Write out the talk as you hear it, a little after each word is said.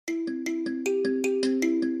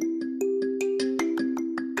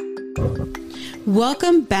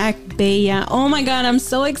Welcome back, Bella. Oh my God, I'm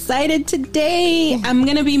so excited today. I'm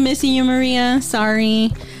going to be missing you, Maria.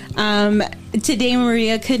 Sorry. Today,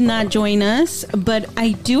 Maria could not join us, but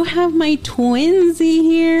I do have my twinsy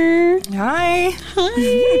here. Hi.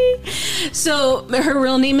 So her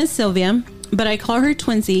real name is Sylvia, but I call her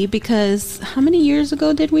Twinsy because how many years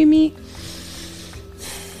ago did we meet?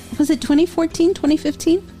 Was it 2014,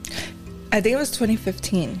 2015? I think it was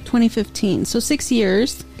 2015. 2015. So 6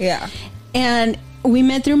 years. Yeah. And we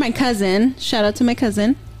met through my cousin. Shout out to my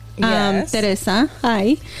cousin. Yes. Teresa.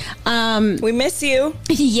 Hi. We miss you.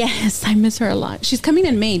 Yes, I miss her a lot. She's coming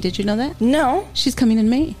in May. Did you know that? No. She's coming in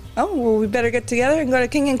May. Oh, well, we better get together and go to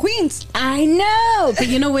King and Queens. I know. But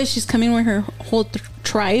you know what? She's coming with her whole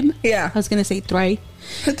tribe. Yeah. I was going to say tribe.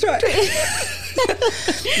 That's right.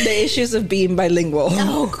 The issues of being bilingual.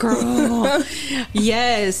 Oh, girl.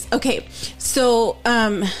 Yes. Okay. So,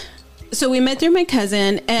 so we met through my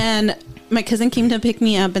cousin, and my cousin came to pick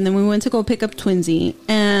me up, and then we went to go pick up Twinsy,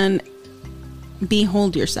 and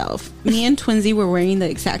behold yourself. Me and Twinsy were wearing the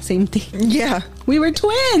exact same thing. Yeah. We were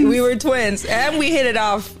twins. We were twins. And we hit it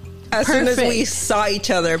off as soon as we saw each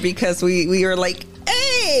other because we were like,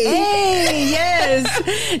 hey,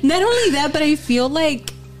 yes. Not only that, but I feel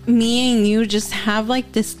like me and you just have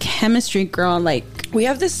like this chemistry, girl. Like, we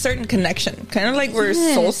have this certain connection, kind of like we're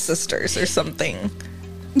soul sisters or something.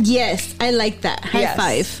 Yes, I like that. High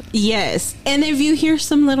five. Yes. And if you hear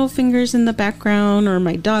some little fingers in the background or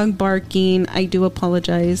my dog barking, I do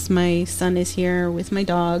apologize. My son is here with my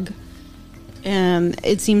dog, and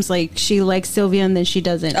it seems like she likes Sylvia and then she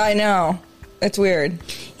doesn't. I know. It's weird.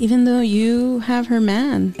 Even though you have her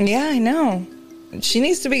man. Yeah, I know. She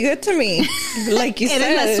needs to be good to me, like you said.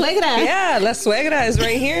 La suegra. Yeah, la suegra is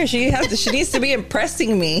right here. She needs to be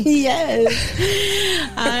impressing me.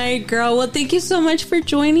 Yes. Hi, girl. Well, thank you so much for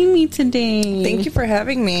joining me today. Thank you for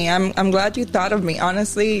having me. I'm glad you thought of me.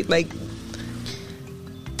 Honestly, like,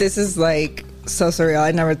 this is like so surreal.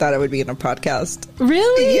 I never thought I would be in a podcast.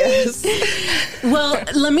 Really? Yes. Well,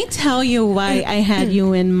 let me tell you why I had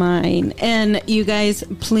you in mind. And you guys,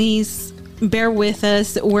 please bear with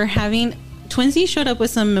us. We're having... Twinsy showed up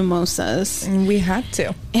with some mimosas. We had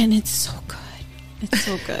to. And it's so good. It's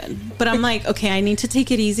so good. But I'm like, okay, I need to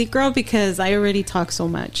take it easy, girl, because I already talk so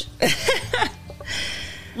much.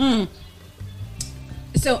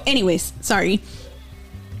 So anyways, sorry.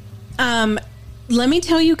 Let me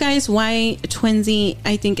tell you guys why Twinsy,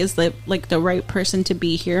 I think, is the right person to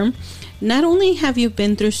be here. Not only have you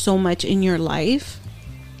been through so much in your life,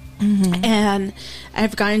 and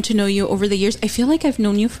I've gotten to know you over the years. I feel like I've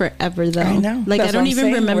known you forever, though. I know. Like, I don't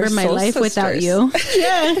even remember my life without you.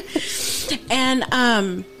 Yeah.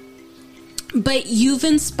 And, but you've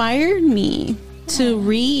inspired me to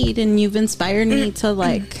read, and you've inspired me to,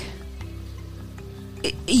 like,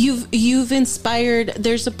 you've inspired,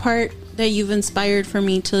 there's a part that you've inspired for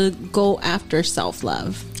me to go after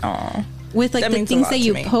self-love. Aw. With, like, the things that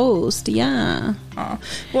you post. Yeah.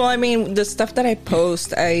 Well, I mean, the stuff that I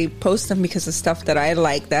post them because of stuff that I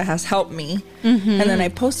like that has helped me. And then I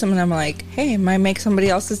post them and I'm like, hey, it might make somebody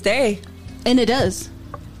else's day. And it does.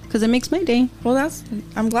 Because it makes my day. Well,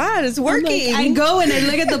 I'm glad it's working. Like, I go and I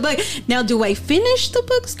look at the book. Now, do I finish the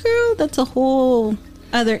books, girl? That's a whole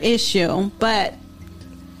other issue. But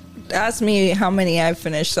ask me how many I've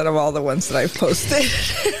finished out of all the ones that I've posted.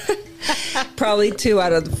 Probably 2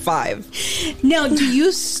 out of the 5. Now, do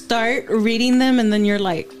you start reading them and then you're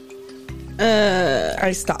like,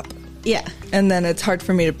 I stop. Yeah. And then it's hard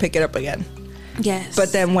for me to pick it up again. Yes.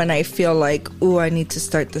 But then when I feel like, ooh, I need to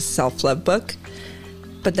start this self-love book.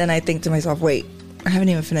 But then I think to myself, wait, I haven't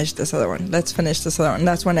even finished this other one. Let's finish this other one.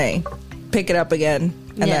 That's when I pick it up again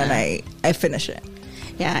and then I finish it.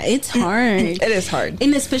 Yeah, it's hard. It is hard.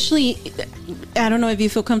 And especially, I don't know if you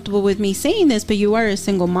feel comfortable with me saying this, but you are a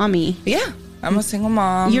single mommy. Yeah, I'm a single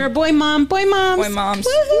mom. You're a boy mom. Boy moms. Boy moms.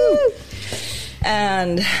 Woohoo!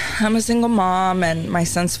 And I'm a single mom, and my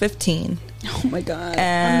son's 15. Oh, my God.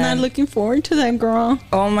 And I'm not looking forward to that, girl.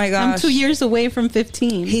 Oh, my gosh. I'm 2 years away from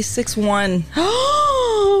 15. He's 6'1".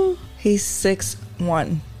 Oh, He's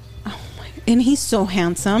 6'1". my! And he's so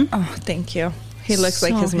handsome. Oh, thank you. He looks So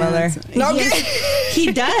like his mother. handsome. No, Yes,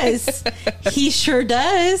 he does. He sure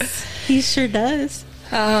does. He sure does.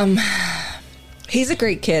 He's a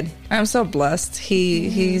great kid. I'm so blessed.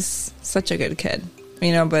 He's such a good kid.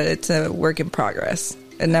 You know, but it's a work in progress.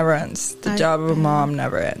 It never ends. The job of a mom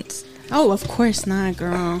never ends. Oh, of course not,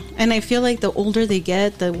 girl. And I feel like the older they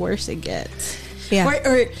get, the worse it gets. Yeah.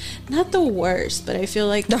 Or not the worst, but I feel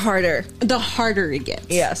like The harder. it gets.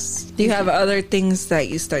 Yes. You have other things that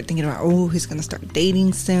you start thinking about. Oh, he's going to start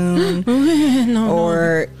dating soon.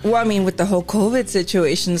 Or, well, I mean, with the whole COVID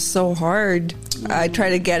situation, it's so hard. I try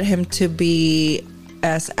to get him to be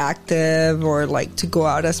as active or like to go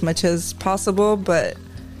out as much as possible, but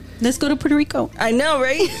Let's go to Puerto Rico. I know,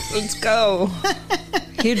 right? Let's go.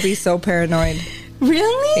 He'd be so paranoid.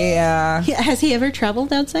 Really? Yeah. Has he ever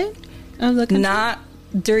traveled outside of the country? Not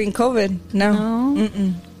during COVID. No.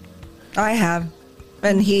 Mm-mm. I have.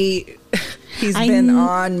 And he's been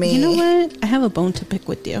on me. You know what? I have a bone to pick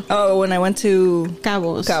with you. Oh, when I went to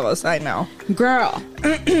Cabos, I know. girl.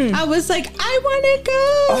 I was like, I want to go.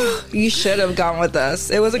 Oh, you should have gone with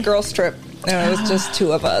us. It was a girls' trip. And it was just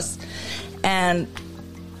two of us. And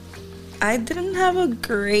I didn't have a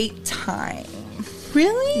great time.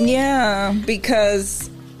 Really? Yeah, because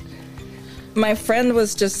my friend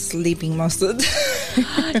was just sleeping most of the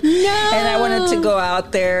time. No. And I wanted to go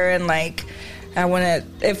out there and like,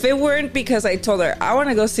 if it weren't because I told her, I want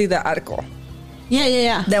to go see the Arco,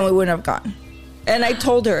 Yeah. then we wouldn't have gone. And I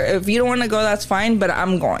told her, if you don't want to go, that's fine, but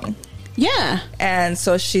I'm going. Yeah. And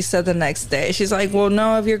so she said the next day, she's like, well,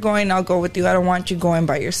 no, if you're going, I'll go with you. I don't want you going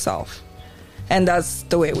by yourself. And that's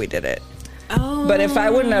the way we did it. Oh. But if I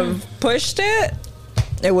wouldn't have pushed it,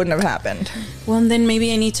 it wouldn't have happened. Well, then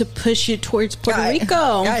maybe I need to push you towards Puerto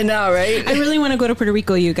Rico. I know, right? I really want to go to Puerto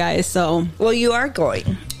Rico, you guys. So, Well, you are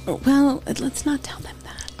going. well, let's not tell them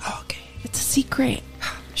that. Oh, okay. It's a secret.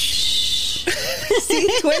 Shh. See,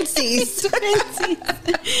 twinsies.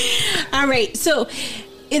 All right. So,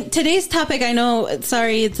 in today's topic, I know,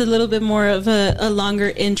 sorry, it's a little bit more of a longer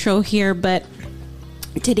intro here, but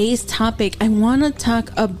today's topic, I want to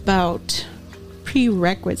talk about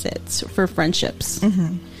prerequisites for friendships.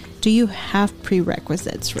 Mm-hmm. Do you have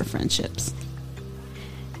prerequisites for friendships?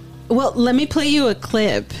 Well, let me play you a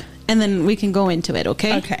clip and then we can go into it,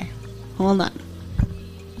 okay? Okay. Hold on.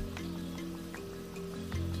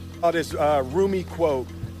 This Rumi quote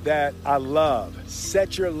that I love: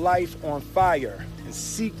 set your life on fire and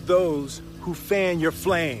seek those who fan your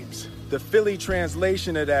flames. The Philly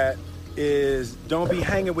translation of that is, don't be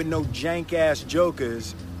hanging with no jank ass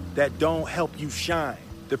jokers that don't help you shine.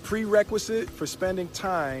 The prerequisite for spending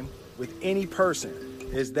time with any person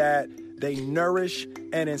is that they nourish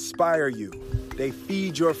and inspire you. They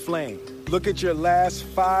feed your flame. Look at your last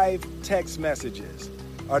 5 text messages.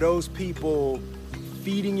 Are those people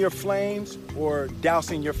feeding your flames or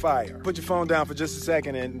dousing your fire? Put your phone down for just a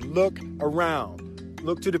second and look around.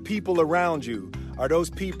 Look to the people around you. Are those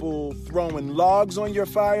people throwing logs on your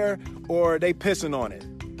fire or are they pissing on it?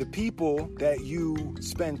 The people that you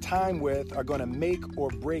spend time with are going to make or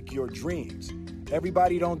break your dreams.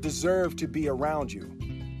 Everybody don't deserve to be around you.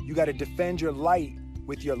 You got to defend your light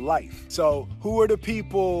with your life. So who are the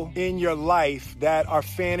people in your life that are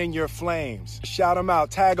fanning your flames? Shout them out,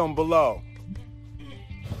 tag them below.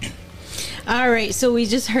 All right, so we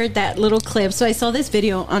just heard that little clip. So I saw this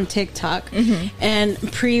video on TikTok, and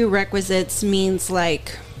prerequisites means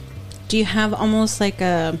like, do you have almost like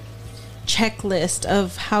a checklist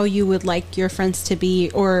of how you would like your friends to be,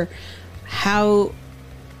 or how,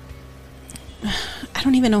 I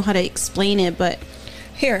don't even know how to explain it, but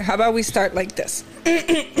Here, how about we start like this?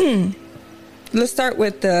 Let's start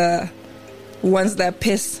with the ones that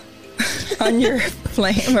piss on your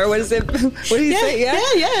flame, or what is it? What do you say?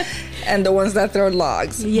 yeah. And the ones that throw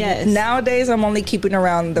logs. Yes. Nowadays, I'm only keeping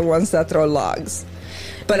around the ones that throw logs.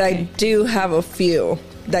 But I do have a few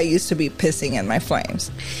that used to be pissing in my flames.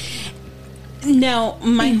 Now,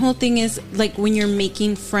 my whole thing is, like, when you're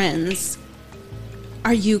making friends,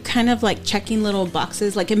 are you kind of like checking little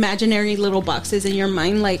boxes, like imaginary little boxes in your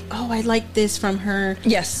mind? Like, oh, I like this from her.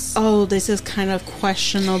 Yes. Oh, this is kind of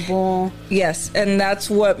questionable. Yes. And that's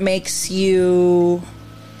what makes you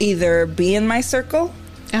either be in my circle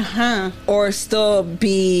or still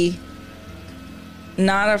be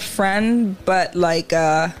not a friend, but like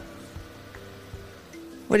what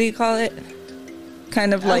do you call it?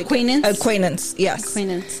 Kind of like acquaintance, yes.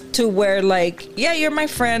 Acquaintance. To where like, yeah, you're my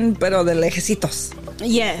friend, pero de lejecitos.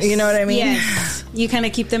 Yes. You know what I mean? Yes. You kind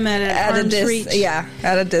of keep them at arm's reach. Yeah,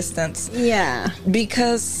 at a distance. Yeah.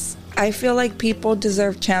 Because I feel like people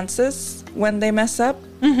deserve chances when they mess up.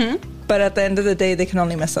 Mm-hmm. But at the end of the day, they can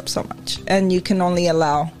only mess up so much. And you can only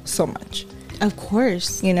allow so much. Of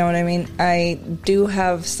course. You know what I mean? I do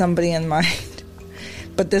have somebody in mind.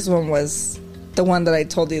 But this one was the one that I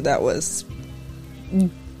told you that was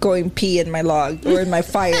going pee in my log or in my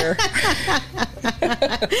fire.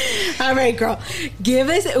 All right, girl.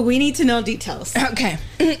 We need to know details. Okay.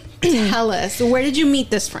 Tell us. Where did you meet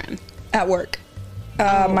this friend? At work.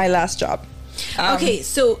 My last job. Okay,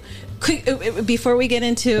 so quick, before we get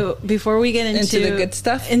into the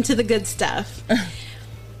good stuff,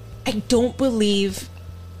 I don't believe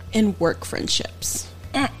in work friendships.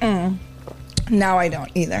 Now I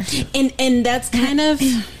don't either. And that's kind of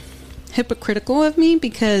hypocritical of me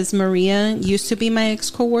because Maria used to be my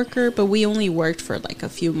ex-coworker, but we only worked for like a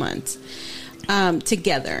few months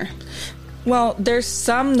together. Well, there's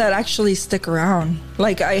some that actually stick around.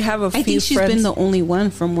 Like I have a few friends. I think she's been the only one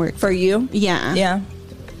from work. For you? Yeah. Yeah.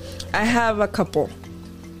 I have a couple.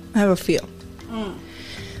 I have a few.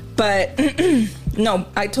 But no,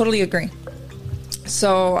 I totally agree.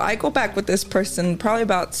 So I go back with this person probably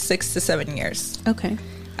about 6 to 7 years. Okay.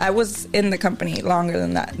 I was in the company longer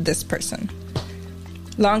than this person.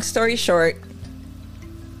 Long story short,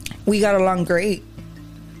 we got along great.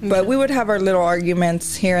 But we would have our little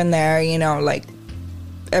arguments here and there, you know, like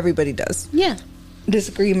everybody does. Yeah.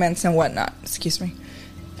 Disagreements and whatnot. Excuse me.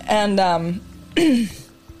 And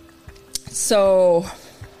so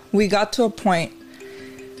we got to a point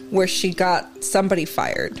where she got somebody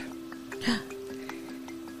fired.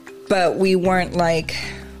 But we weren't like...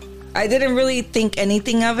 I didn't really think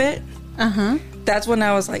anything of it. Uh-huh. That's when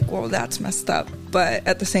I was like, well, that's messed up. But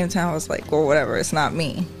at the same time, I was like, well, whatever. It's not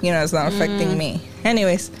me. You know, it's not affecting me.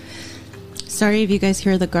 Anyways. Sorry if you guys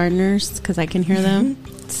hear the gardeners, because I can hear them.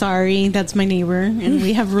 Sorry, that's my neighbor. And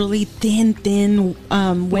we have really thin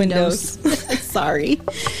windows. Sorry.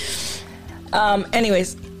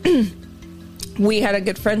 Anyways, we had a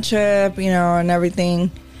good friendship, you know, and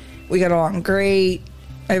everything. We got along great.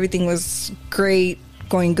 Everything was great,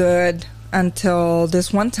 going good. Until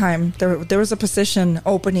this one time, there was a position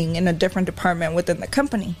opening in a different department within the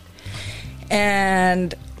company.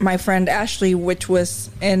 And my friend Ashley, which was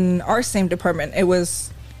in our same department, it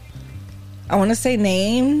was, I want to say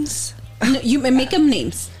names. No, you make them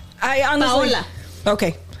names. I honestly... Paola.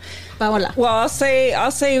 Okay. Paola. Well, I'll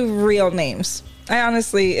say real names. I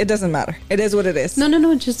honestly, it doesn't matter. It is what it is.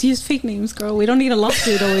 No. Just use fake names, girl. We don't need a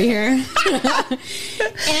lawsuit over here.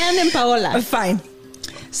 and Paola. Fine.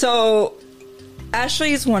 So...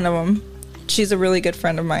 Ashley is one of them. She's a really good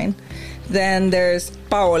friend of mine. Then there's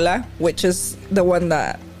Paola, which is the one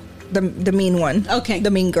that the mean one. Okay.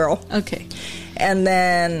 The mean girl. Okay. And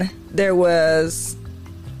then there was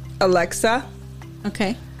Alexa.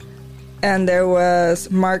 Okay. And there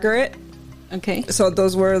was Margaret. Okay. So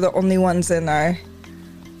those were the only ones in our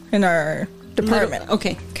department.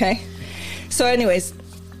 Okay. Okay. So anyways,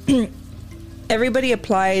 everybody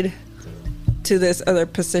applied to this other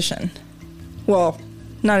position. Well,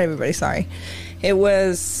 not everybody, sorry. It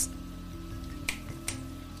was...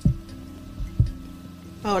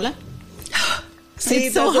 Paola? See,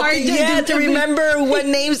 it's so hard to remember what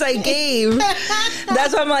names I gave.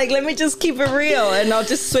 That's why I'm like, let me just keep it real, and I'll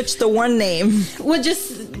just switch the one name. Well,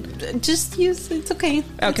 just use... It's okay.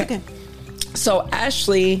 Okay. It's okay. So,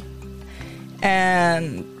 Ashley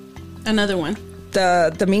and... Another one.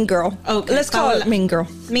 The mean girl. Okay. Let's call Paola. it mean girl.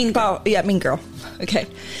 Mean girl. Yeah, mean girl. Okay.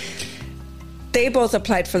 They both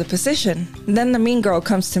applied for the position. Then the mean girl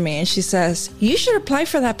comes to me and she says, you should apply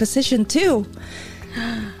for that position too.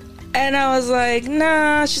 And I was like,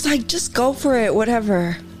 nah. She's like, just go for it,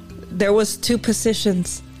 whatever. There was 2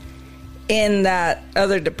 positions in that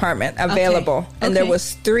other department available. Okay. And there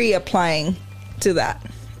was 3 applying to that.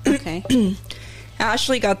 Okay.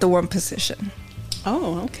 Ashley got the 1 position.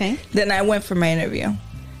 Oh, okay. Then I went for my interview.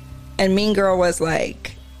 And mean girl was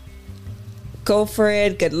like, go for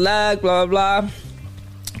it, good luck, blah, blah, blah.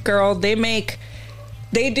 Girl, they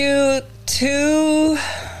do two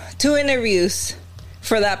interviews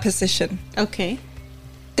for that position. Okay.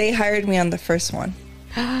 They hired me on the first one.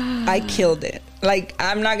 I killed it. Like,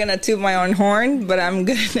 I'm not going to toot my own horn, but I'm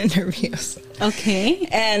good at interviews. Okay.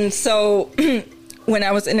 And so when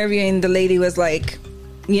I was interviewing, the lady was like,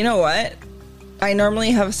 you know what? I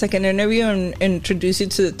normally have a second interview and introduce you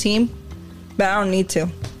to the team, but I don't need to.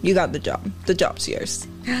 You got the job. The job's yours.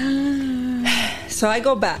 So I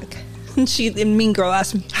go back. And the mean girl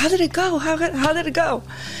asked me, how did it go? How did it go?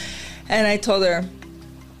 And I told her,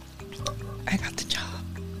 I got the job.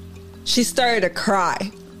 She started to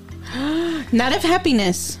cry. Not of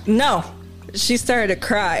happiness. No. She started to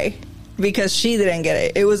cry because she didn't get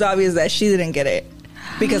it. It was obvious that she didn't get it.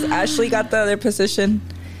 Because Ashley got the other position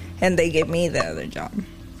and they gave me the other job.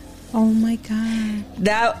 Oh my God.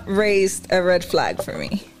 That raised a red flag for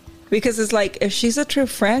me. Because it's like, if she's a true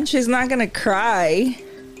friend, she's not going to cry.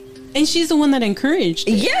 And she's the one that encouraged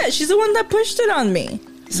it. Yeah, she's the one that pushed it on me.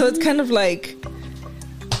 So it's kind of like,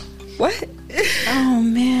 what? Oh,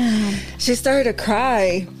 man. She started to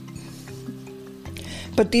cry.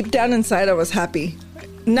 But deep down inside, I was happy.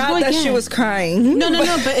 Not Well, that yeah. she was crying. No,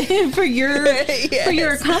 but for your Yes. for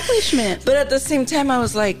your accomplishment. But at the same time, I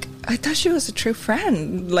was like, I thought she was a true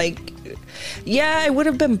friend. Like, yeah, I would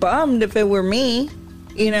have been bummed if it were me.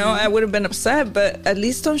 You know, I would have been upset, but at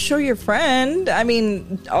least don't show your friend. I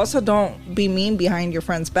mean, also don't be mean behind your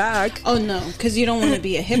friend's back. Oh no, because you don't want to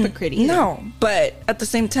be a hypocrite either. No, but at the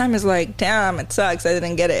same time, it's like, damn, it sucks. I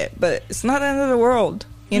didn't get it. But it's not the end of the world.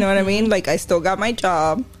 You know what I mean? Like, I still got my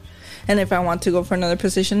job. And if I want to go for another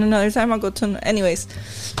position another time, I'll go to... Anyways,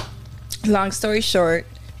 long story short,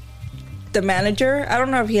 the manager, I don't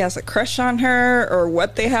know if he has a crush on her or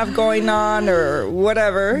what they have going on or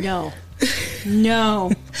whatever.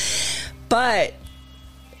 No. But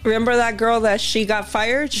remember that girl that she got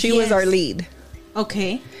fired? She was Yes. our lead.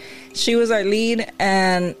 Okay. She was our lead,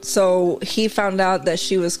 and so he found out that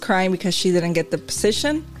she was crying because she didn't get the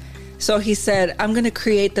position. So he said, I'm going to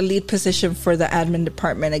create the lead position for the admin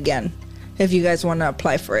department again, if you guys want to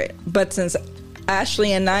apply for it. But since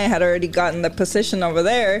Ashley and I had already gotten the position over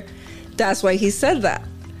there, that's why he said that.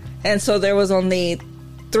 And so there was only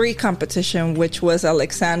 3 competition, which was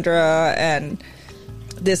Alexandra and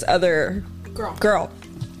this other girl.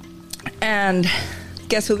 And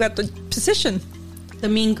guess who got the position? The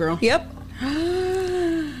mean girl. Yep.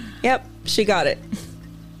 Yep, she got it.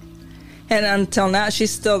 And until now,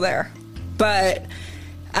 she's still there. But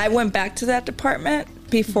I went back to that department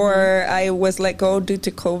before I was let go due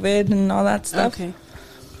to COVID and all that stuff. Okay.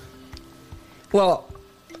 Well,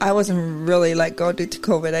 I wasn't really let go due to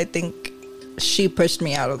COVID. I think she pushed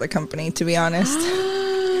me out of the company, to be honest.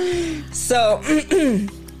 So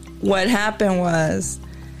what happened was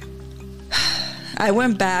I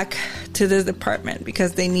went back to this department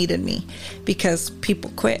because they needed me, because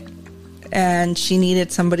people quit. And she needed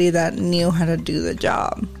somebody that knew how to do the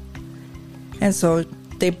job. And so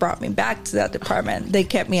they brought me back to that department. They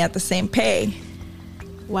kept me at the same pay.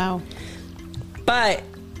 Wow. But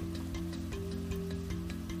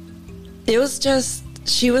it was just,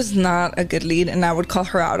 she was not a good lead, and I would call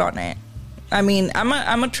her out on it. I mean,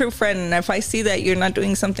 I'm a true friend, and if I see that you're not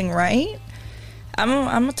doing something right, I'm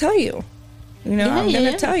gonna tell you. You know, I'm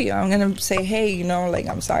gonna tell you. I'm gonna say, hey, you know, like,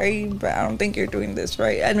 I'm sorry, but I don't think you're doing this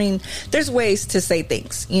right. I mean, there's ways to say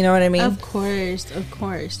things. You know what I mean? Of course.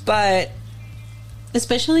 But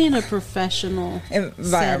especially in a professional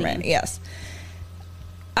environment, setting. yes.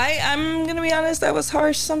 I'm gonna be honest, I was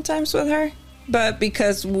harsh sometimes with her, but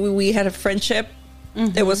because we had a friendship,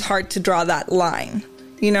 it was hard to draw that line.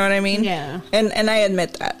 You know what I mean? Yeah. And I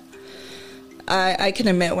admit that. I can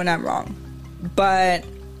admit when I'm wrong. But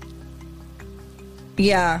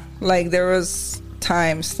yeah, like, there was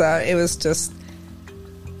times that it was just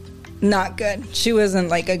not good. She wasn't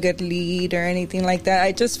like a good lead or anything like that.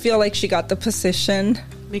 I just feel like she got the position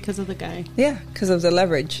Because of the guy. yeah, because of the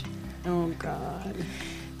leverage. Oh God.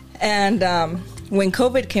 And when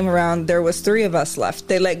COVID came around, there was 3 of us left.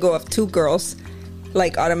 They let go of 2 girls,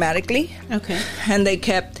 like, automatically. Okay. And they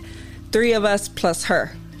kept 3 of us plus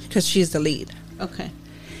her, because she's the lead. Okay.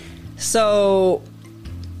 So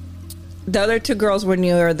the other 2 girls were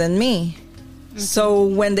newer than me. So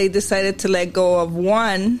when they decided to let go of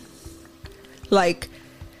one, like,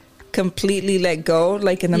 completely let go,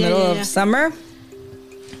 like in the middle of summer,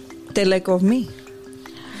 they let go of me.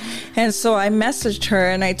 And so I messaged her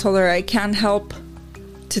and I told her, I can't help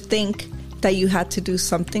to think that you had to do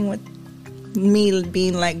something with me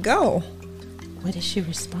being let go. What did she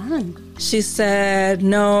respond? She said,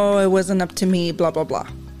 no, it wasn't up to me, blah, blah, blah.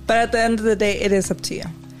 But at the end of the day, it is up to you.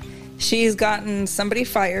 She's gotten somebody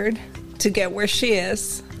fired to get where she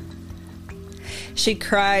is. She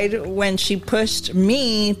cried when she pushed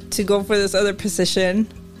me to go for this other position.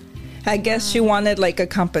 I guess she wanted, like, a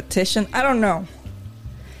competition. I don't know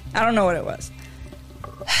what it was.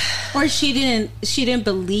 Or she didn't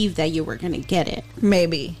believe that you were going to get it.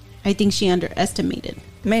 Maybe. I think she underestimated.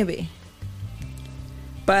 Maybe.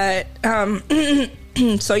 But,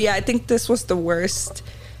 so yeah, I think this was the worst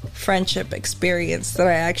friendship experience, that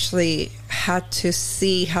I actually had to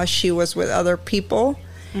see how she was with other people.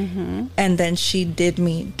 Mm-hmm. And then she did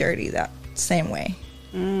me dirty that same way.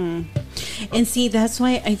 And see, that's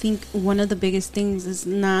why I think one of the biggest things is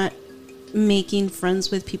not making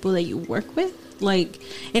friends with people that you work with. Like,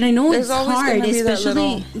 and I know There's it's always hard, gonna be that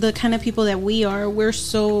especially the kind of people that we are. We're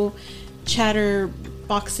so chatter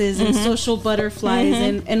boxes and social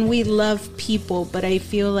butterflies, and we love people, but I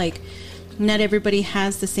feel like not everybody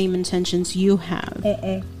has the same intentions you have.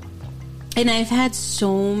 And I've had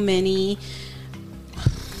so many,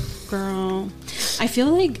 girl, I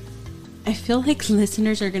feel like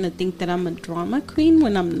listeners are gonna think that I'm a drama queen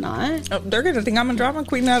when I'm not. Oh, they're gonna think I'm a drama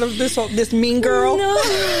queen out of this mean girl. No.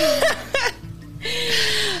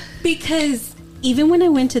 Because even when I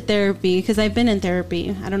went to therapy, because I've been in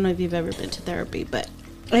therapy, I don't know if you've ever been to therapy, but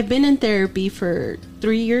I've been in therapy for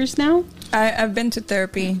 3 years now. I've been to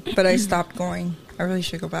therapy, but I stopped going. I really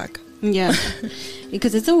should go back. Yeah,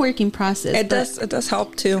 because it's a working process. It does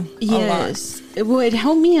help too. Yes, it would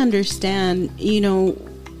help me understand,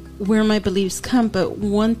 where my beliefs come. But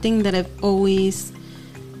one thing that I've always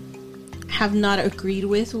have not agreed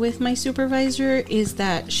with my supervisor is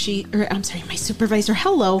that my supervisor,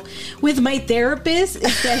 with my therapist,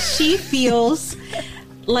 is that she feels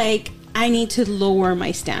like I need to lower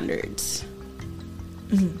my standards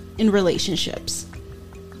in relationships.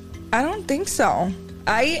 I don't think so.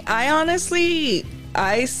 I honestly,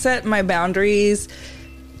 I set my boundaries.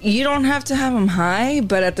 You don't have to have them high,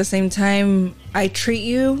 but at the same time, I treat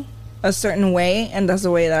you a certain way, and that's the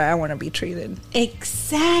way that I want to be treated.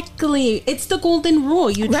 Exactly. It's the golden rule.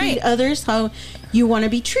 You treat others how you want to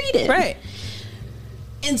be treated. Right.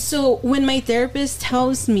 And so when my therapist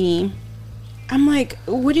tells me, I'm like,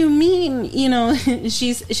 what do you mean?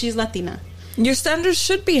 She's Latina. Your standards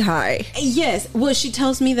should be high. Yes. Well, she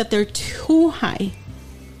tells me that they're too high.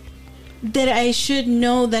 That I should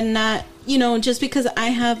know that not, just because I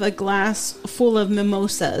have a glass full of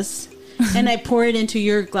mimosas and I pour it into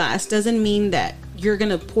your glass doesn't mean that you're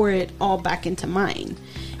going to pour it all back into mine.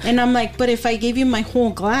 And I'm like, but if I gave you my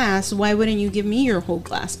whole glass, why wouldn't you give me your whole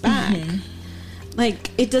glass back? Mm-hmm.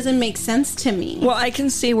 Like, it doesn't make sense to me. Well, I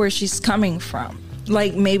can see where she's coming from.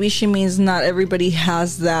 Like, maybe she means not everybody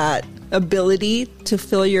has that ability to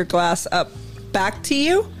fill your glass up back to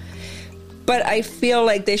you. But I feel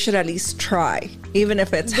like they should at least try, even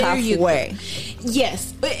if it's halfway.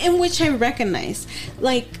 Yes, in which I recognize.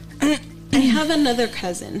 Like, I have another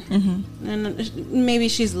cousin, and maybe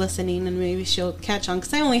she's listening, and maybe she'll catch on,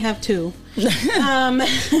 because I only have 2.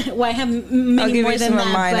 Well, I have many I'll give more you than some that.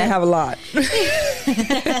 Of mine. I have a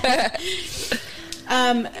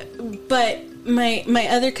But lot. but my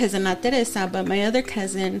other cousin, not Teresa, but my other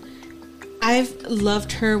cousin, I've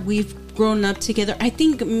loved her. We've grown up together. I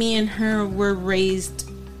think me and her were raised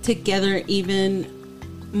together even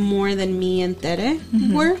more than me and Tere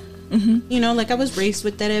were. Mm-hmm. Like I was raised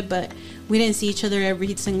with Tere, but we didn't see each other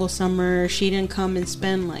every single summer. She didn't come and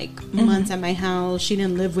spend months at my house. She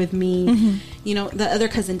didn't live with me. The other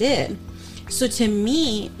cousin did. So to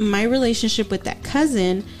me, my relationship with that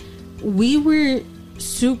cousin, we were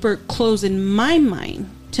super close in my mind.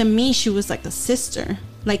 To me, she was like a sister.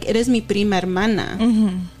 Like, eres mi prima hermana,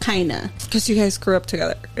 kinda. Because you guys grew up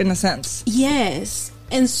together, in a sense. Yes.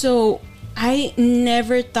 And so I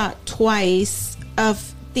never thought twice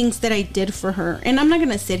of things that I did for her. And I'm not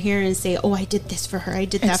going to sit here and say, oh, I did this for her, I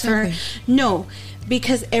did that for her. No,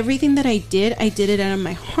 because everything that I did it out of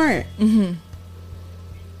my heart. Mm-hmm.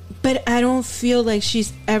 But I don't feel like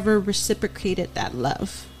she's ever reciprocated that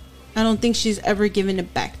love. I don't think she's ever given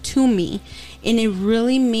it back to me. And it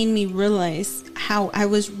really made me realize how I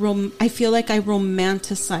feel like I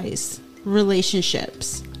romanticize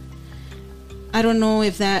relationships. I don't know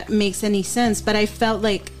if that makes any sense, but I felt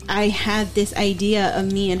like I had this idea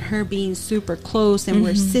of me and her being super close, and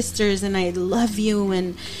we're sisters, and I love you,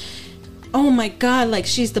 and oh my God, like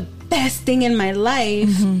she's the best thing in my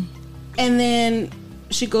life. And then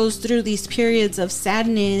she goes through these periods of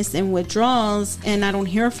sadness and withdrawals, and I don't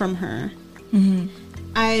hear from her.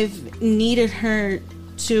 I've needed her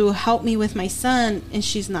to help me with my son, and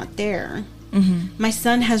she's not there. My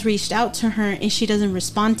son has reached out to her, and she doesn't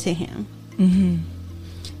respond to him.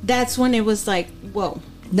 That's when it was like, whoa.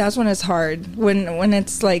 That's when it's hard, when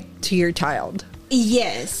it's like to your child.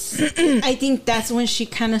 Yes. I think that's when she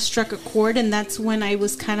kind of struck a chord, and that's when I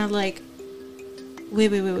was kind of like,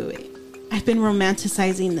 wait. I've been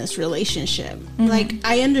romanticizing this relationship. Like,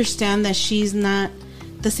 I understand that she's not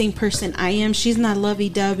the same person I am. She's not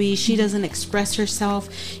lovey-dovey. She doesn't express herself.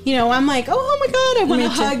 I'm like, oh my God, I want to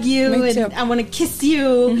hug you, and I want to kiss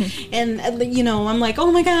you. And, I'm like,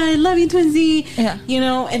 oh my God, I love you, Twinsy. Yeah.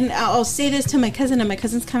 And I'll say this to my cousin, and my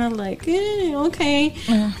cousin's kind of like, okay.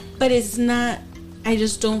 Yeah. But it's not, I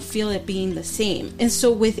just don't feel it being the same. And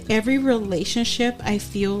so with every relationship, I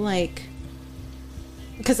feel like,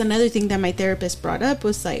 because another thing that my therapist brought up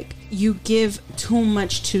was like, you give too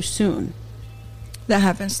much too soon. That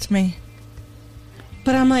happens to me.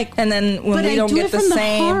 But I'm like, and then when we don't get the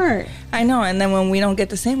same, I know. And then when we don't get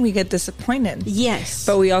the same, we get disappointed. Yes.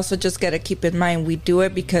 But we also just got to keep in mind, we do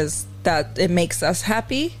it because that it makes us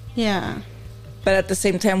happy. Yeah. But at the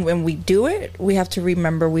same time, when we do it, we have to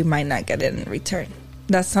remember we might not get it in return.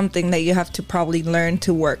 That's something that you have to probably learn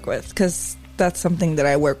to work with, because that's something that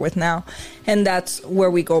I work with now. And that's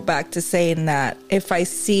where we go back to saying that if I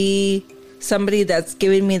see somebody that's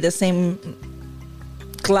giving me the same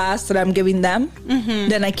glass that I'm giving them,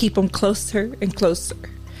 then I keep them closer and closer.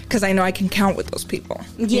 Because I know I can count with those people.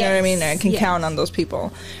 You know what I mean? I can count on those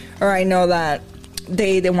people. Or I know that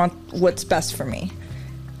they want what's best for me.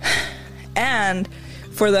 And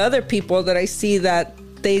for the other people that I see that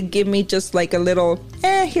they give me just like a little,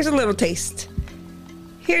 here's a little taste.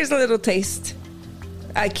 Here's a little taste.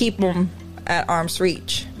 I keep them at arm's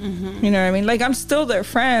reach. You know what I mean? Like, I'm still their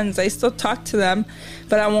friends. I still talk to them.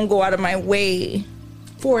 But I won't go out of my way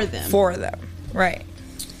for them. Right.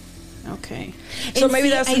 Okay. So and maybe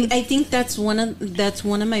see, that's I think that's one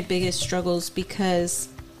of my biggest struggles, because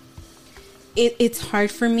it's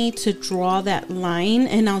hard for me to draw that line,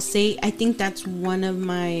 and I'll say I think that's one of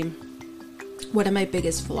my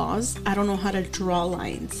biggest flaws. I don't know how to draw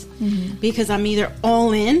lines, because I'm either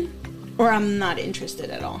all in or I'm not interested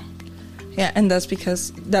at all. Yeah, and that's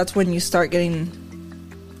because that's when you start getting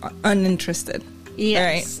uninterested.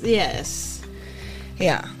 Yes. Right? Yes.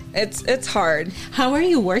 Yeah. It's hard. How are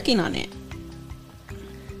you working on it?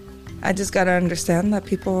 I just gotta understand that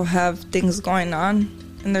people have things going on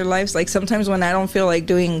in their lives. Like, sometimes when I don't feel like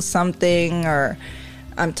doing something, or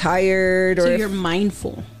I'm tired, or so you're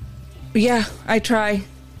mindful. Yeah, I try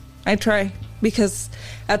because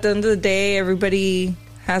at the end of the day, everybody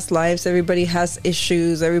has lives, everybody has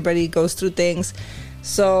issues, everybody goes through things.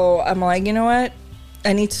 So I'm like, you know what?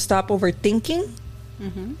 I need to stop overthinking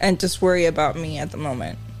and just worry about me at the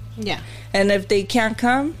moment. Yeah. And if they can't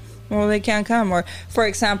come, well, they can't come. Or, for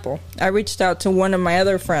example, I reached out to one of my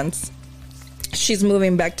other friends. She's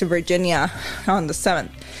moving back to Virginia on the 7th.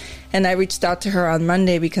 And I reached out to her on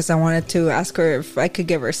Monday because I wanted to ask her if I could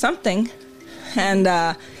give her something.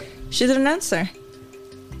 And she didn't answer.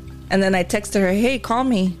 And then I texted her, hey, call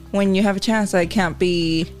me when you have a chance. I can't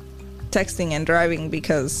be texting and driving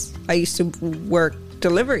because I used to work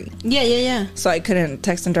delivery. Yeah. So I couldn't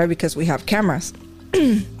text and drive because we have cameras.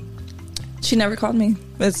 She never called me.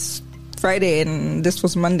 It's Friday and this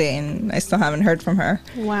was Monday and I still haven't heard from her.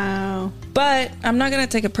 Wow. But I'm not going to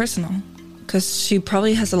take it personal because she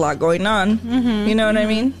probably has a lot going on. You know what I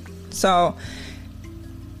mean? So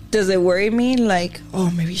does it worry me? Like, oh,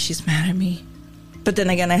 maybe she's mad at me. But then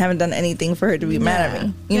again, I haven't done anything for her to be mad at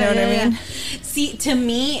me. You know what I mean? See, to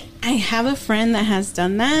me, I have a friend that has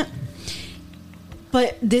done that.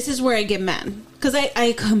 But this is where I get mad. Because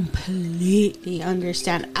I completely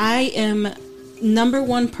understand. I am number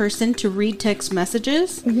one person to read text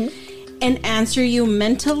messages and answer you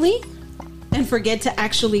mentally and forget to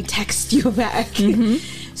actually text you back.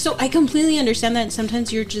 So I completely understand that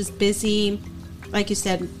sometimes you're just busy, like you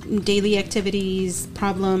said, daily activities,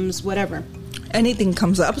 problems, whatever. Anything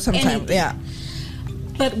comes up sometimes, yeah.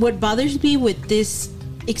 But what bothers me with this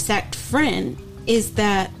exact friend is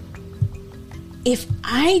that if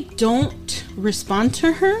I don't respond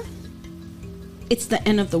to her, it's the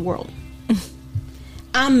end of the world.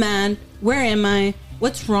 I'm mad. Where am I?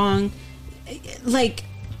 What's wrong? Like,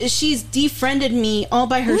 she's defriended me all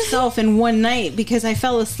by herself in one night because I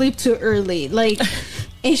fell asleep too early. Like,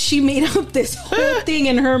 and she made up this whole thing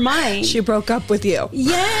in her mind. She broke up with you.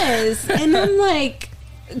 Yes. And I'm like,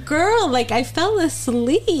 girl, like, I fell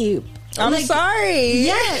asleep. I'm like, sorry.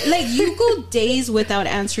 Yeah, like, you go days without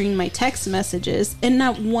answering my text messages, and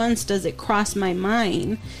not once does it cross my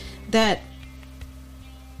mind that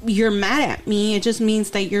you're mad at me. It just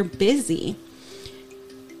means that you're busy.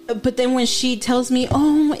 But then when she tells me,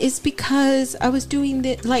 oh, it's because I was doing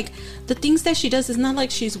this, like, the things that she does is not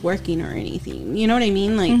like she's working or anything. You know what I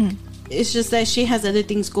mean? Like, it's just that she has other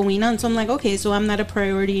things going on. So I'm like, okay, so I'm not a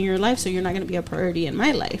priority in your life, so you're not going to be a priority in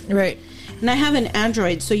my life. Right. And I have an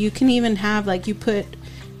Android, so you can even have, like, you put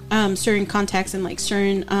certain contacts in, like,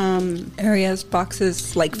 certain areas,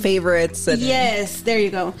 boxes, like favorites. And yes, there you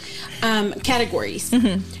go. Categories.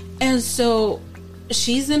 And so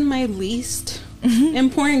she's in my least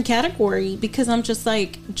important category because I'm just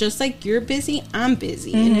like you're busy, I'm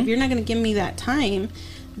busy. And if you're not going to give me that time,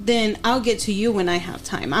 then I'll get to you when I have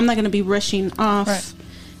time. I'm not going to be rushing off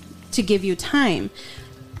to give you time.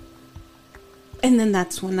 And then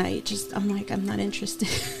that's when I'm like, I'm not interested.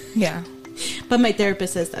 Yeah. But my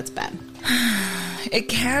therapist says that's bad. It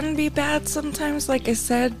can be bad sometimes, like I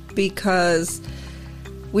said, because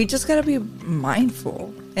we just got to be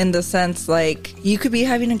mindful in the sense, like, you could be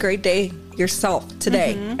having a great day yourself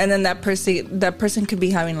today. And then that person could be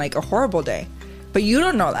having, like, a horrible day. But you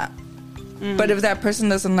don't know that. But if that person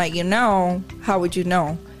doesn't let you know, how would you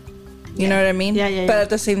know? You know what I mean? Yeah. But at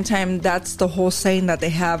the same time, that's the whole saying that they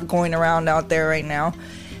have going around out there right now.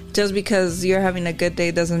 Just because you're having a good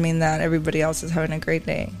day doesn't mean that everybody else is having a great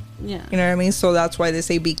day. Yeah. You know what I mean? So that's why they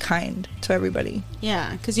say be kind to everybody.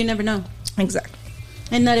 Yeah, because you never know. Exactly.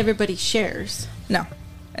 And not everybody shares. No.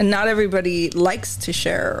 And not everybody likes to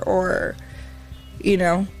share, or, you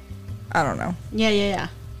know, I don't know. Yeah.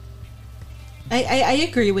 I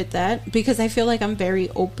agree with that, because I feel like I'm very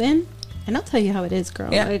open. And I'll tell you how it is,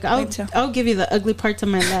 girl. Yeah, like, me too. I'll give you the ugly parts of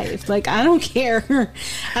my life. Like, I don't care.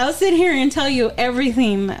 I'll sit here and tell you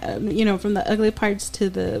everything, you know, from the ugly parts to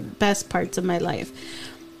the best parts of my life.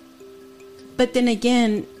 But then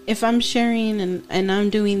again, if I'm sharing and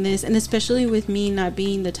I'm doing this, and especially with me not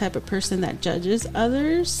being the type of person that judges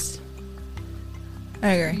others, I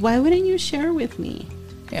agree. why wouldn't you share with me?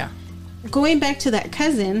 Yeah. Going back to that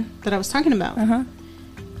cousin that I was talking about.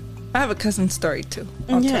 I have a cousin story too.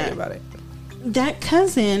 I'll tell you about it. That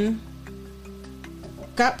cousin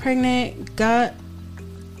got pregnant, got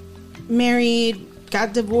married,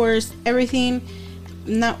 got divorced, everything.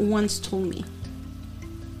 Not once told me.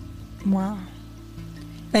 Wow.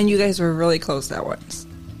 And you guys were really close at once.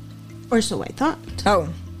 Or so I thought.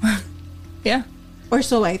 Oh. Yeah. Or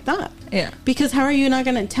so I thought. Yeah. Because how are you not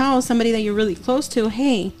going to tell somebody that you're really close to,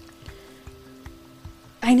 hey,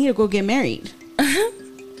 I need to go get married?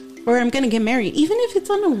 Or I'm going to get married, even if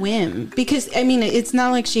it's on a whim. Because, I mean, it's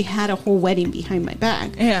not like she had a whole wedding behind my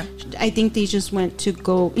back. Yeah. I think they just went to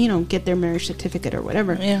go, you know, get their marriage certificate or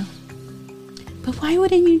whatever. Yeah. But why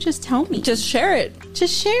wouldn't you just tell me? Just share it.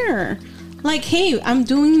 Just share. Like, hey, I'm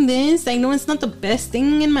doing this. I know it's not the best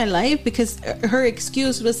thing in my life, because her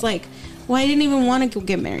excuse was like, well, I didn't even want to go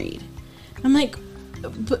get married. I'm like,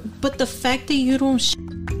 but the fact that you don't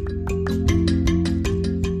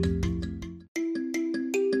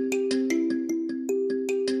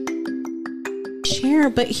share,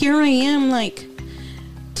 but here I am, like,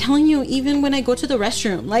 telling you even when I go to the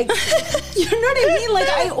restroom, like, you know what I mean? Like,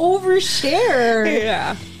 I overshare.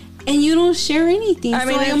 Yeah. And you don't share anything. I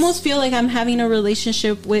mean, so I almost feel like I'm having a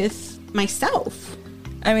relationship with myself.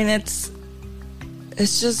 I mean, it's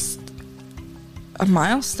just a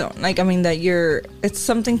milestone. Like, I mean, it's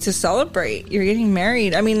something to celebrate. You're getting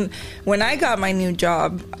married. I mean, when I got my new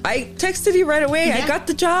job, I texted you right away. Yeah. I got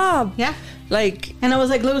the job. Yeah. Like, And I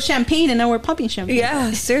was like, little champagne, and now we're popping champagne.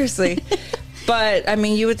 yeah, seriously. But, I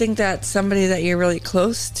mean, you would think that somebody that you're really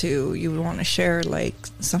close to, you would want to share, like,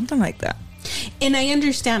 something like that. And I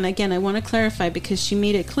understand. Again, I want to clarify, because she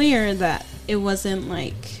made it clear that it wasn't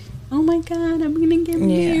like, oh my God, I'm going to get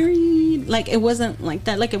married. Like, it wasn't like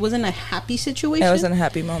that. Like, it wasn't a happy situation. It wasn't a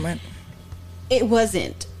happy moment. It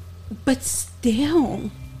wasn't. But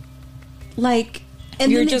still, like...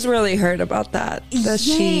 And You're then just really hurt about that. That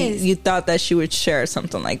Yes. you thought that she would share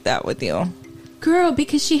something like that with you. Girl,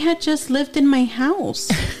 because she had just lived in my house.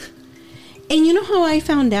 And you know how I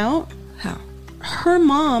found out? How? Her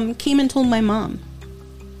mom came and told my mom.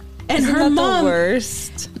 And Isn't her that mom... the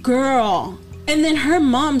worst? Girl. And then her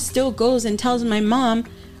mom still goes and tells my mom,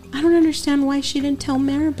 I don't understand why she didn't tell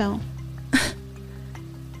Maribel.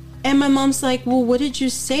 And my mom's like, well, what did you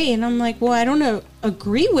say? And I'm like, well, I don't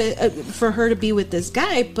agree with for her to be with this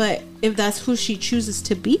guy, but if that's who she chooses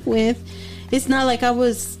to be with, it's not like I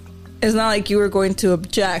was... It's not like you were going to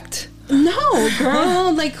object. No,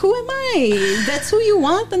 girl. Like, who am I? That's who you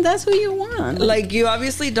want, then that's who you want. Like, you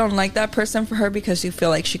obviously don't like that person for her because you feel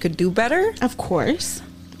like she could do better. Of course.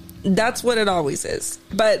 That's what it always is.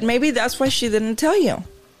 But maybe that's why she didn't tell you.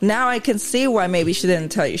 Now I can see why maybe she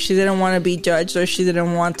didn't tell you. She didn't want to be judged, or she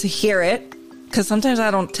didn't want to hear it. Because sometimes I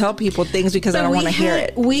don't tell people things because I don't want to hear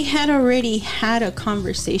it. We had already had a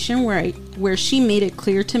conversation where she made it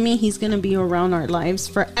clear to me he's going to be around our lives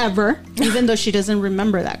forever, even though she doesn't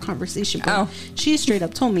remember that conversation. But she straight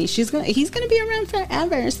up told me he's going to be around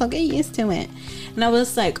forever, so get used to it. And I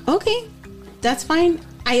was like, okay, that's fine.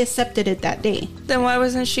 I accepted it that day. Then why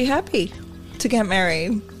wasn't she happy to get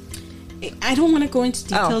married? I don't want to go into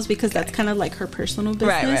details because that's kind of like her personal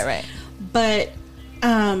business. Right. But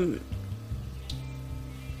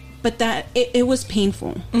that it was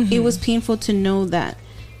painful. Mm-hmm. It was painful to know that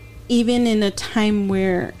even in a time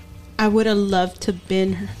where I would have loved to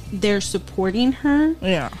been there supporting her.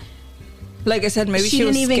 Yeah. Like I said, maybe she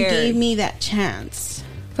was didn't even scared. give me that chance.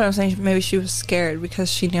 But I'm saying maybe she was scared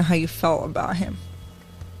because she knew how you felt about him.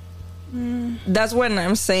 That's when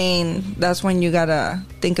I'm saying that's when you gotta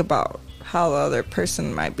think about how the other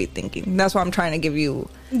person might be thinking. That's why I'm trying to give you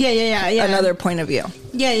another point of view.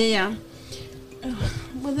 Yeah.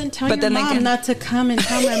 Well, then tell But your then mom again- not to come and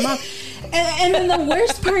tell my mom. And then the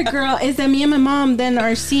worst part, girl, is that me and my mom then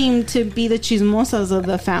are seen to be the chismosas of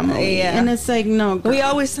the family. Yeah. And it's like, no, girl. We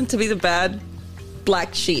always tend to be the bad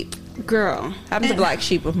black sheep. Girl. I'm the black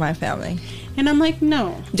sheep of my family. And I'm like,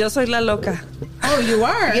 no. Yo soy la loca. Oh, you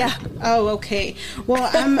are? Yeah. Oh, okay. Well,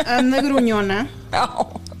 I'm the gruñona.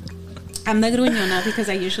 Oh. I'm the gruñona because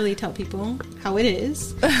I usually tell people how it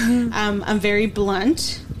is. I'm very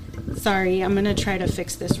blunt. Sorry, I'm gonna try to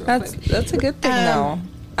fix this real quick. That's a good thing, though.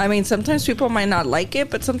 I mean, sometimes people might not like it,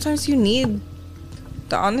 but sometimes you need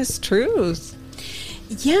the honest truth.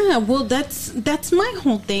 Yeah, well, that's my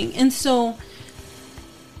whole thing, and so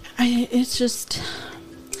it's just.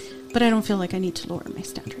 But I don't feel like I need to lower my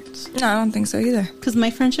standards. No, I don't think so either. Because my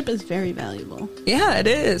friendship is very valuable. Yeah, it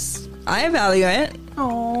is. I value it.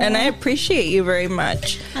 Oh, and I appreciate you very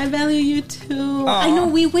much. I value you too. Aww. I know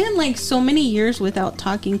we went like so many years without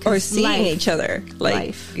talking or seeing each other.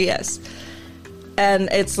 Life. Yes. And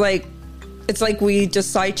it's like we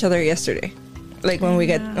just saw each other yesterday. Like when we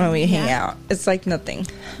hang out, it's like nothing.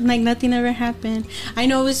 Like nothing ever happened. I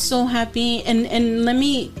know I was so happy, and let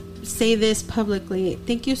me say this publicly.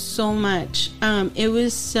 Thank you so much. It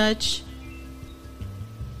was such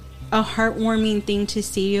a heartwarming thing to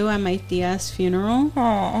see you at my tia's funeral.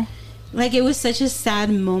 Aww. Like it was such a sad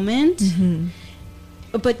moment,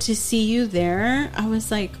 but to see you there, I was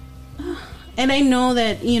like, oh. And I know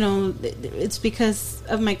that it's because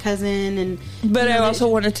of my cousin, but I also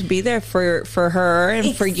wanted to be there for her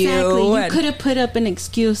and for you. You could have put up an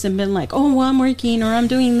excuse and been like, "Oh, well, I'm working or I'm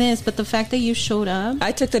doing this," but the fact that you showed up,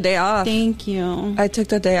 I took the day off. Thank you. I took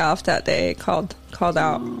the day off that day. Called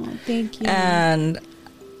out. Oh, thank you. And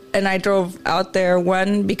I drove out there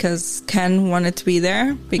because Ken wanted to be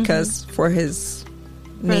there because for his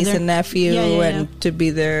niece and nephew and to be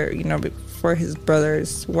there, for his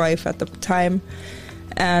brother's wife at the time.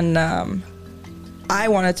 And I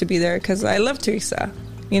wanted to be there because I love Teresa,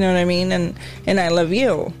 you know what I mean, and I love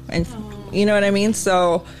you, and you know what I mean.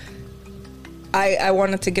 So I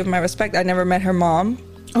wanted to give my respect. I never met her mom.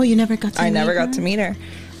 Oh, you never got to I never got to meet her,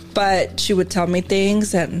 but she would tell me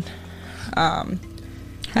things, and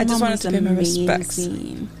I just wanted to pay my respects.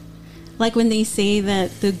 Like when they say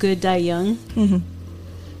that the good die young.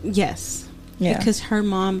 Yes. Yeah. Because her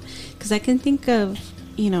mom, because I can think of,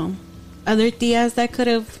 other tias that could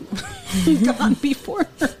have gone before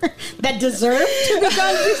her, that deserved to be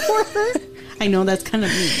gone before her. I know that's kind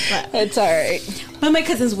of mean, but it's all right. But my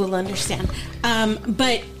cousins will understand.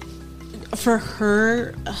 But for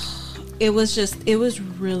her, it was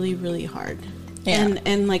really, really hard. Yeah.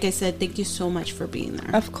 And like I said, thank you so much for being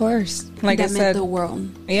there. Of course. Like I said, meant the world.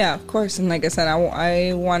 Yeah, of course. And like I said,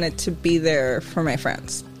 I wanted to be there for my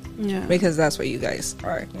friends. Yeah. Because that's what you guys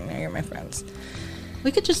are. You're my friends.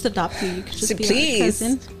 We could just adopt you. You could just be our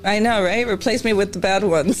cousin. I know, right? Replace me with the bad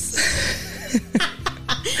ones.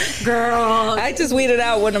 Girl. I just weeded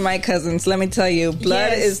out one of my cousins. Let me tell you.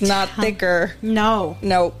 Blood is not thicker. No.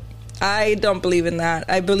 I don't believe in that.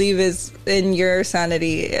 I believe is in your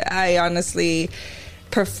sanity. I honestly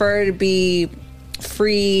prefer to be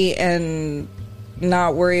free and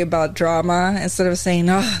not worry about drama instead of saying,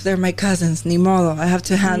 "Oh, they're my cousins, ni modo, I have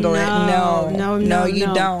to handle it." No, you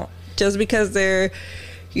don't. Just because they're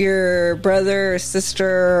your brother or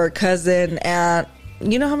sister or cousin, aunt.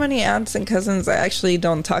 You know how many aunts and cousins I actually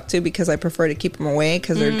don't talk to because I prefer to keep them away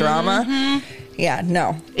because they're drama. Yeah,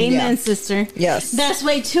 no. Amen, sister. Yes. That's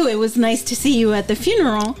why too it was nice to see you at the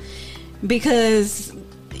funeral because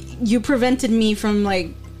you prevented me from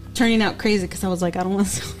like turning out crazy because I was like, I don't want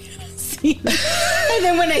to see. And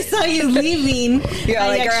then when I saw you leaving,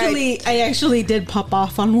 I actually did pop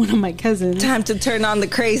off on one of my cousins. Time to turn on the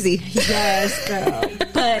crazy. Yes, girl.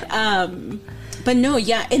 But no,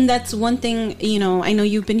 yeah, and that's one thing. I know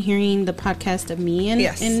you've been hearing the podcast of me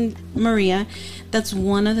and Maria. That's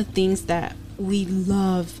one of the things that we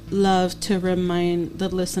love to remind the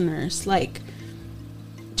listeners. Like,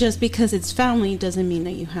 just because it's family doesn't mean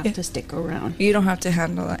that you have to stick around. You don't have to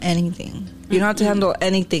handle anything. You don't have to handle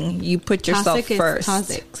anything. You put yourself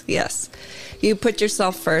first. Yes. You put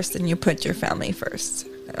yourself first and you put your family first.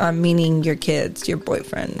 Meaning your kids, your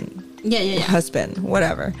boyfriend, your husband,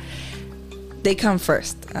 whatever. They come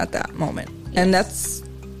first at that moment. Yes. And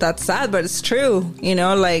that's sad, but it's true.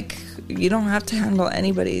 Like, you don't have to handle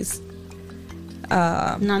anybody's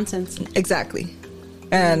nonsense. Exactly.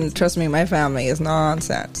 And trust me, my family is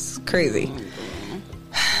nonsense. Crazy.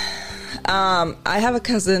 I have a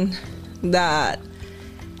cousin that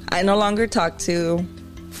I no longer talk to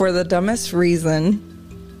for the dumbest reason,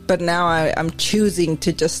 but now I'm choosing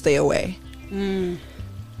to just stay away.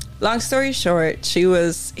 Long story short, she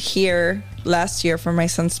was here last year for my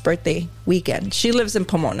son's birthday weekend. She lives in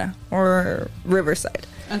Pomona or Riverside.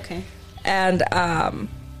 Okay. And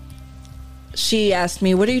she asked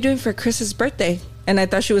me, "What are you doing for Chris's birthday?" And I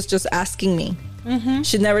thought she was just asking me.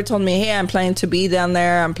 She never told me, "Hey, I'm planning to be down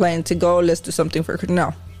there. I'm planning to go. Let's do something for Chris."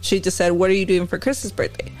 No. She just said, "What are you doing for Chris's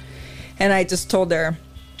birthday?" And I just told her,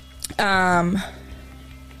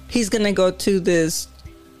 he's going to go to this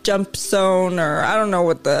jump zone, or I don't know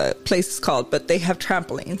what the place is called, but they have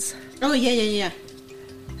trampolines. Oh, yeah.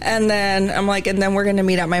 And then I'm like, and then we're going to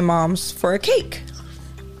meet at my mom's for a cake.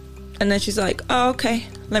 And then she's like, oh, okay.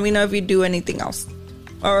 Let me know if you do anything else.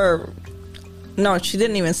 Or, no, she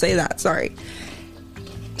didn't even say that. Sorry.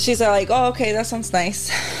 She's like, oh, okay, that sounds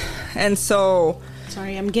nice. And so...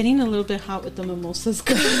 Sorry, I'm getting a little bit hot with the mimosas.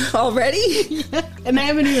 Already? Yeah, and I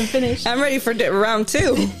haven't even finished. I'm ready for round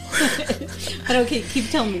 2. But okay, keep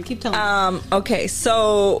telling me. Okay,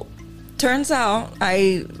 so turns out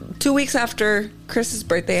 2 weeks after Chris's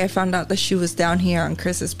birthday, I found out that she was down here on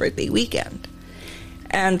Chris's birthday weekend.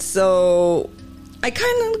 And so I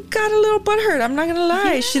kind of got a little butthurt. I'm not going to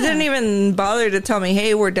lie. Yeah. She didn't even bother to tell me,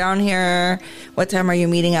 hey, we're down here. What time are you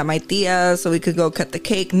meeting at my tia so we could go cut the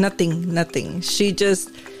cake? Nothing. She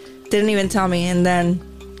just didn't even tell me. And then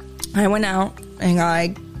I went out and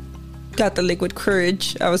I got the liquid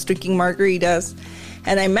courage. I was drinking margaritas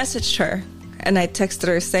and I messaged her and I texted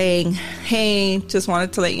her saying, hey, just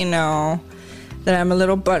wanted to let you know that I'm a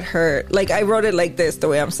little butthurt. Like, I wrote it like this, the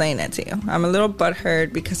way I'm saying it to you. I'm a little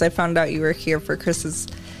butthurt because I found out you were here for Chris's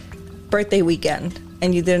birthday weekend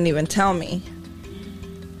and you didn't even tell me.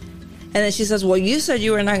 And then she says, well, you said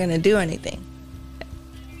you were not going to do anything.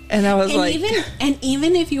 And I was like...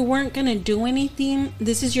 Even if you weren't going to do anything,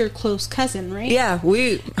 this is your close cousin, right? Yeah,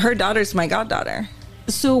 her daughter's my goddaughter.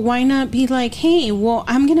 So why not be like, hey, well,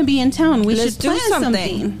 I'm going to be in town. Let's should plan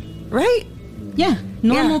something. Right? Yeah.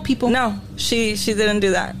 Normal people. No, she didn't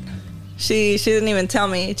do that. She didn't even tell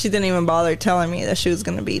me. She didn't even bother telling me that she was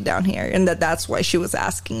going to be down here and that's why she was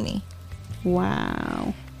asking me.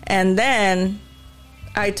 Wow. And then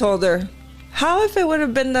I told her, how if it would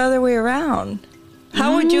have been the other way around?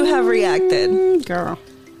 How would you have reacted? Girl.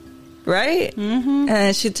 Right? Mm-hmm.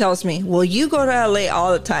 And she tells me, well, you go to LA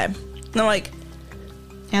all the time. And I'm like...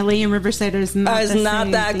 LA and Riverside is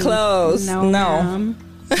not that close. No.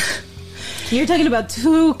 You're talking about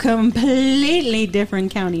 2 completely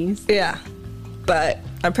different counties. Yeah. But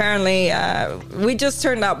apparently, we just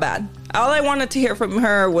turned out bad. All I wanted to hear from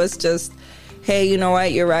her was just, hey, you know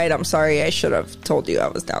what? You're right. I'm sorry. I should have told you I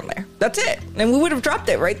was down there. That's it. And we would have dropped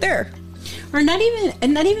it right there. Or not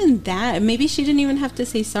even that. Maybe she didn't even have to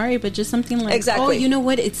say sorry, but just something like, exactly. Oh, you know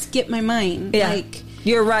what? It skipped my mind. Yeah. Like,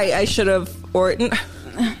 you're right. I should have, or...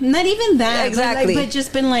 Not even that. Exactly. But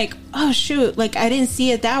just been like, oh, shoot. Like, I didn't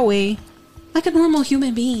see it that way. Like a normal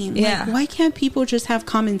human being. Yeah. Like, why can't people just have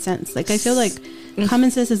common sense? Like, I feel like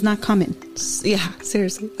common sense is not common. Yeah,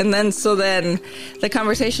 seriously. And then the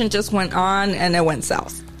conversation just went on and it went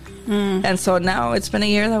south. And so now it's been a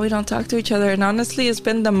year that we don't talk to each other. And honestly, it's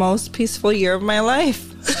been the most peaceful year of my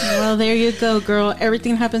life. Well, there you go, girl.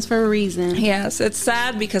 Everything happens for a reason. Yes, it's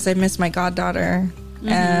sad because I miss my goddaughter.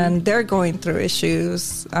 And they're going through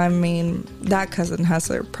issues. I mean, that cousin has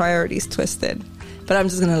her priorities twisted. But I'm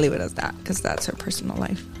just going to leave it as that because that's her personal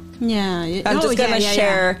life. Yeah. I'm just going to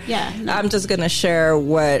share. Yeah. No. I'm just going to share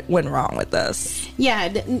what went wrong with us.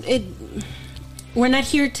 Yeah. We're not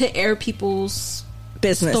here to air people's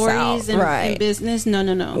business stories out. And business.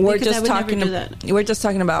 No. We're just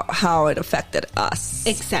talking about how it affected us.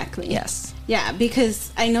 Exactly. Yes. Yeah,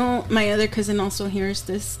 because I know my other cousin also hears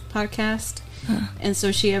this podcast. And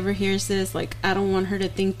so she ever hears this, like, I don't want her to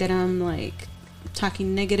think that I'm like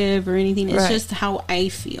talking negative or anything. It's just how I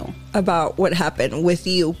feel about what happened with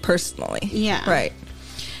you personally. Yeah. Right.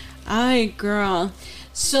 Ay, girl.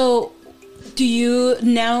 So do you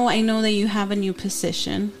now? I know that you have a new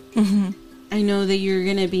position. I know that you're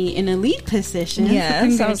going to be in a lead position.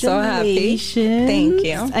 Yes, I'm so happy. Thank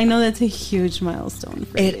you. I know that's a huge milestone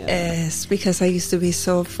for you. It is, because I used to be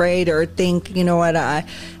so afraid or think, you know what, I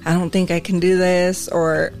don't think I can do this.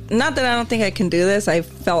 Or not that I don't think I can do this. I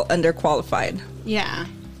felt underqualified. Yeah.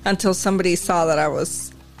 Until somebody saw that I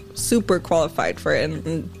was super qualified for it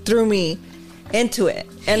and threw me into it.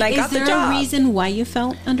 And I got the job. Is there a reason why you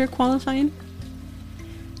felt underqualified?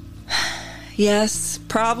 Yes,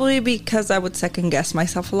 probably because I would second guess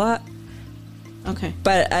myself a lot. Okay.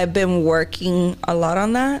 But I've been working a lot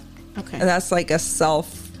on that. Okay. And that's like a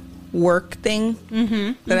self-work thing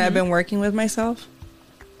that I've been working with myself.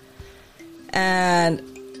 And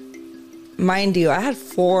mind you, I had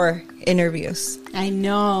 4 interviews. I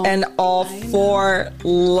know. And all 4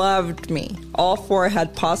 loved me. All 4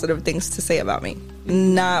 had positive things to say about me.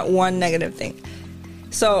 Not one negative thing.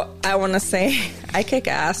 So I want to say I kick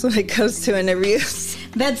ass when it comes to interviews.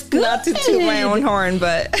 That's good. Not to toot my own horn,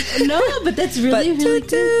 but... No, but that's really, really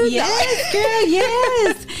good. Yes, girl,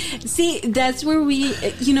 yes. See, that's where we,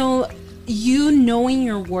 you knowing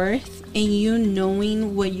your worth and you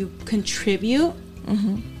knowing what you contribute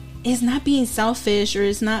is not being selfish or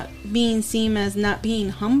is not being seen as not being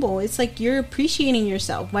humble. It's like you're appreciating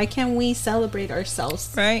yourself. Why can't we celebrate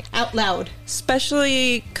ourselves right out loud?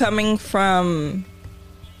 Especially coming from,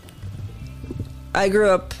 I grew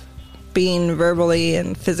up being verbally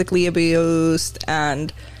and physically abused,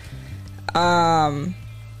 and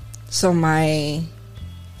so my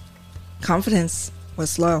confidence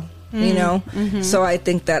was low, you know. So I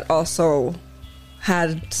think that also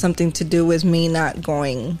had something to do with me not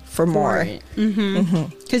going for more,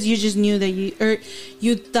 because you just knew that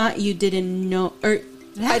you thought you didn't know, or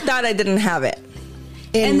I thought I didn't have it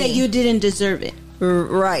in and that me. you didn't deserve it.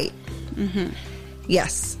 Right.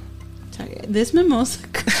 Yes. Sorry, this mimosa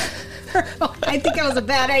girl, I think it was a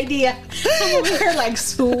bad idea. I'm over here like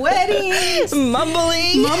sweating,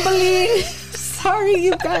 mumbling. Sorry,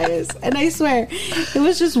 you guys. And I swear, it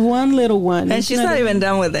was just one little one. And she's not even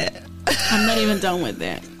done with it. I'm not even done with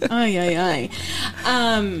it. Ay.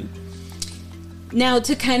 Now,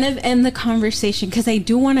 to kind of end the conversation, because I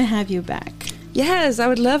do want to have you back. Yes, I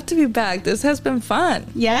would love to be back. This has been fun.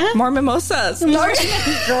 Yeah? More mimosas.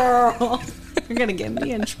 Girl. You're going to get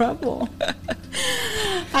me in trouble.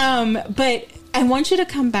 But I want you to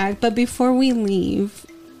come back. But before we leave,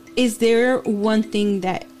 is there one thing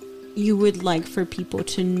that you would like for people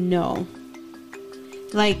to know?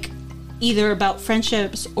 Like, either about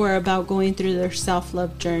friendships or about going through their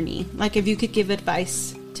self-love journey. Like, if you could give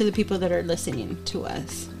advice to the people that are listening to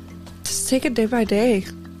us. Just take it day by day.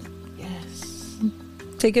 Yes.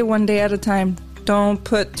 Take it one day at a time. Don't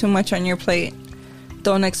put too much on your plate.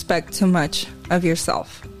 Don't expect too much of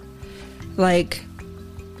yourself. Like,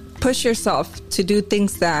 push yourself to do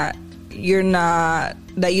things that you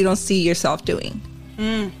don't see yourself doing.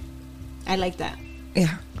 I like that.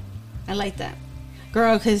 Yeah. I like that.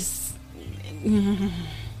 Girl, because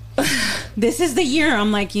this is the year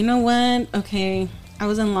I'm like, you know what? Okay, I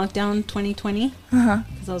was in lockdown 2020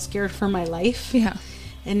 because I was scared for my life. Yeah.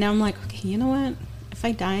 And now I'm like, okay, you know what? If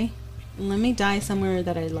I die, let me die somewhere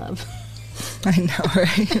that I love. I know,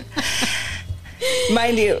 right?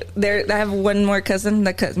 Mind you, I have one more cousin,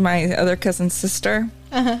 my other cousin's sister.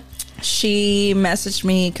 She messaged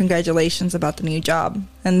me congratulations about the new job.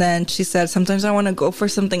 And then she said, sometimes I want to go for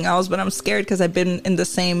something else, but I'm scared because I've been in the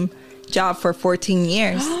same job for 14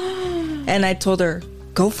 years. And I told her,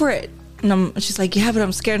 go for it. And she's like, yeah, but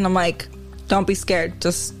I'm scared. And I'm like, don't be scared.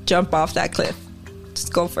 Just jump off that cliff.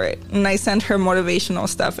 Just go for it. And I sent her motivational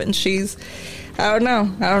stuff. And she's, I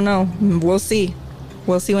don't know. We'll see.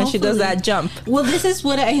 We'll see when she does that jump. Well, this is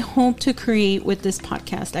what I hope to create with this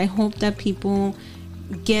podcast. I hope that people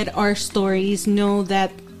get our stories, know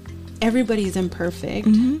that everybody's imperfect.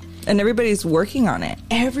 And everybody's working on it.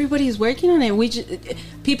 Everybody's working on it.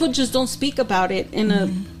 People just don't speak about it in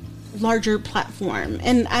a larger platform.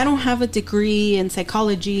 And I don't have a degree in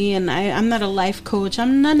psychology, and I'm not a life coach.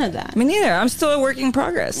 I'm none of that. Me neither. I'm still a work in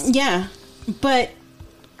progress. Yeah. But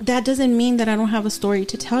that doesn't mean that I don't have a story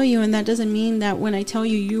to tell you. And that doesn't mean that when I tell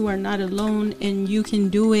you you are not alone and you can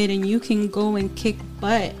do it and you can go and kick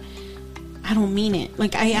butt, I don't mean it.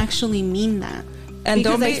 Like, I actually mean that. And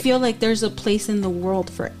because I feel like there's a place in the world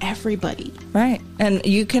for everybody. Right. And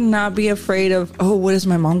you cannot be afraid of, oh, what is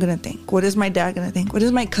my mom going to think? What is my dad going to think? What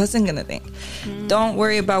is my cousin going to think? Don't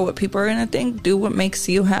worry about what people are going to think. Do what makes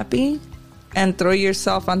you happy and throw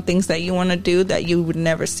yourself on things that you want to do that you would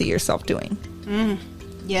never see yourself doing.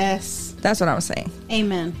 Yes. That's what I'm saying.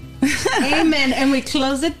 Amen. Amen. And we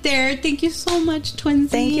close it there. Thank you so much, Twinsy.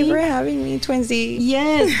 Thank you for having me, Twinsy.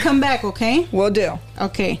 Yes. Come back, okay? Will do.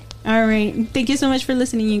 Okay. All right. Thank you so much for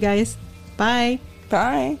listening, you guys. Bye.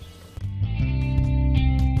 Bye.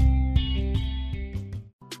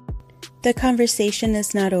 The conversation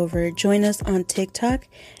is not over. Join us on TikTok,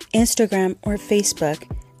 Instagram, or Facebook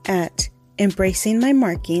at Embracing My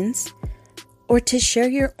Markings. Or to share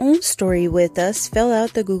your own story with us, fill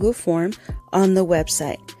out the Google form on the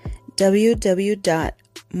website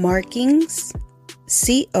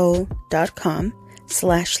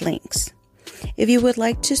www.markingsco.com/links. If you would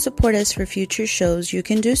like to support us for future shows, you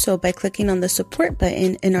can do so by clicking on the support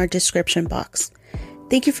button in our description box.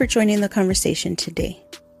 Thank you for joining the conversation today.